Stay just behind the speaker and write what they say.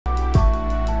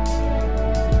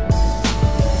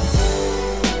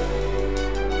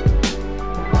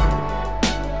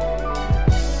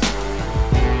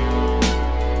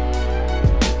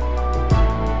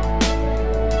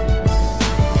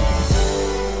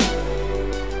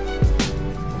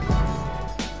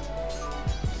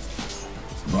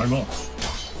Why not?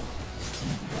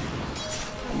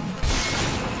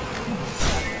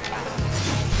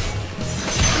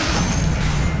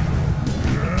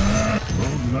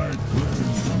 Road night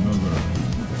claims another.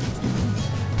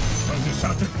 Does this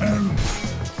have to end?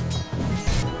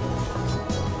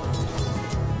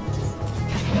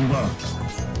 Over.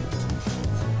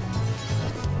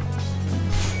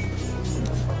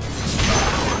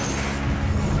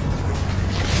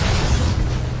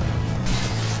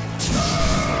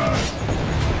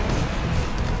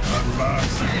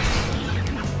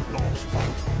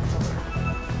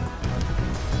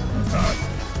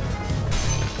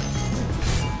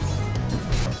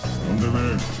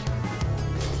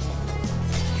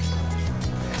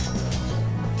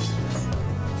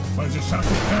 I just have to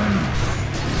end.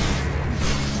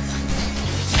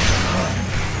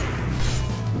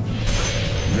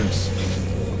 Yes.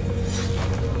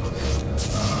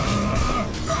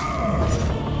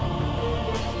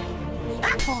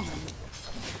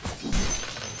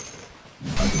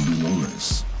 I can do no less.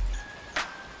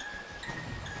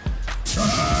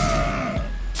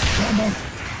 Come on.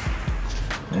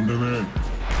 On the way.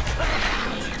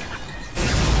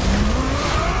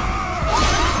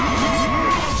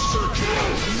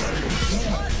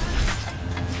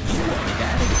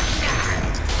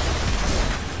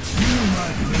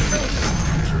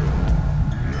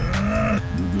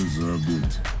 You deserved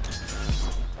it.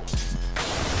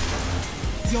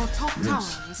 Your top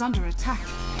tower is under attack.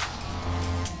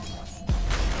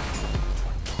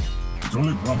 It's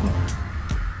only proper.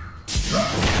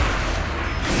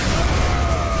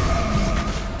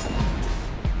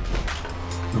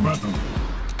 The battle.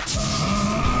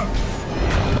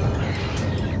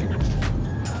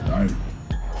 Die.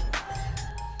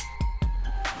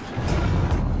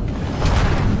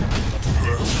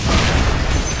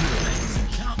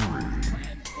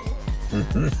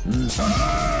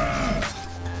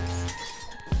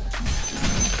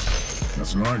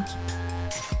 That's right.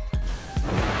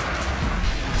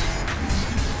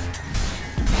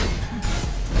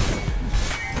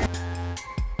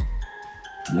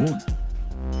 Lord.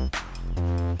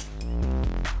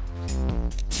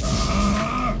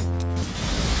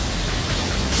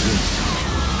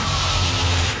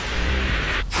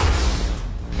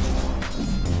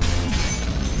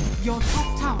 Your top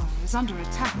tower is under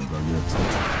attack. Your top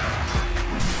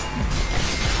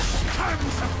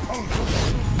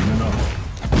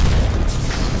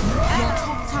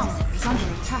tower is under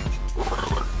attack.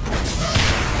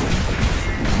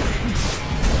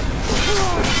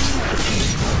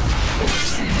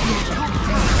 Your top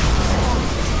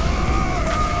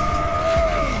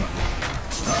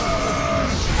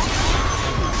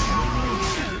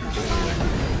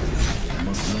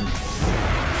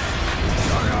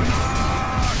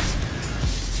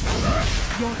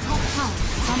Your top tower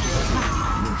is under attack.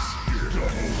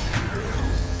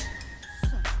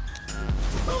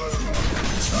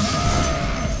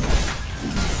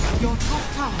 Your top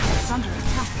tower is under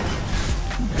attack.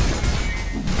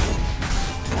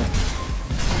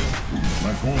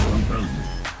 My force compels me.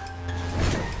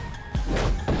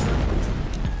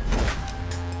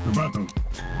 The battle.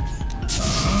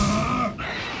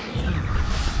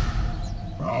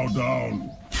 Bow down.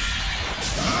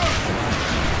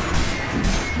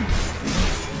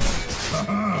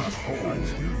 I'm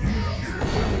still here.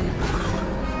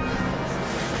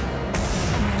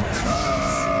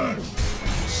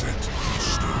 Set in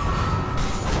stone.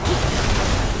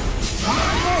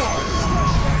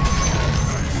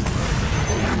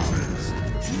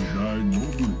 You die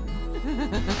nobly.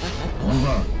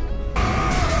 Over.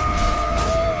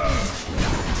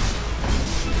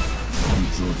 Good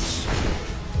choice.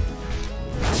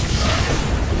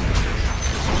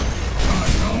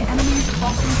 The enemy's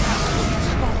bottom tower is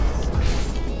falling.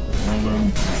 Well then.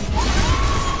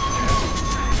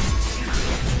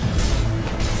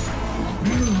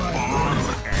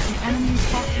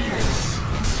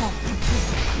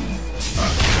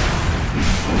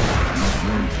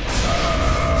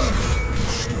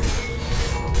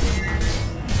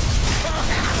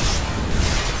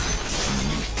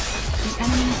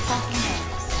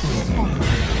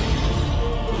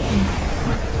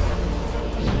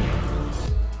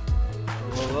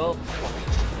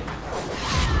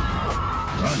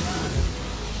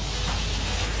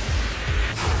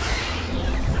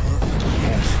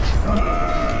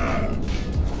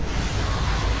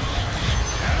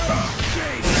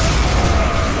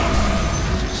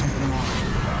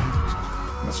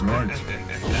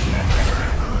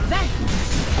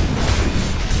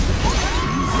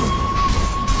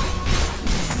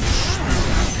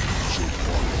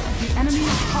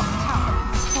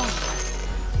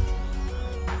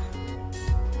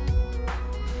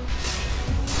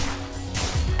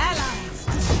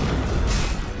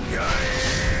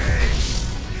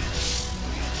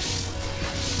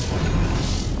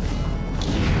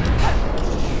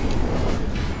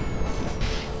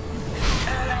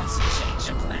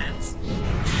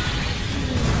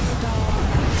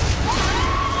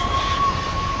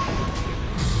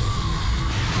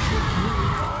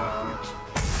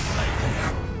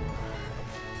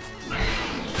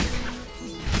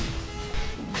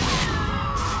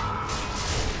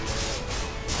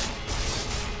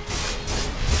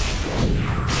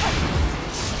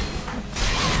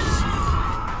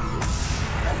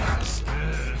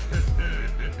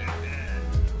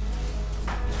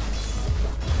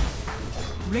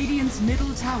 Radiant's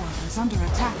middle tower is under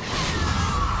attack.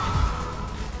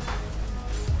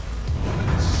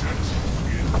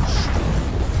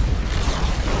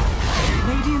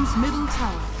 Radiant's middle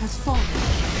tower has fallen.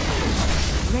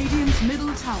 Radiant's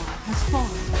middle tower has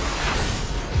fallen.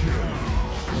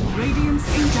 Radiant's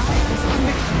in dire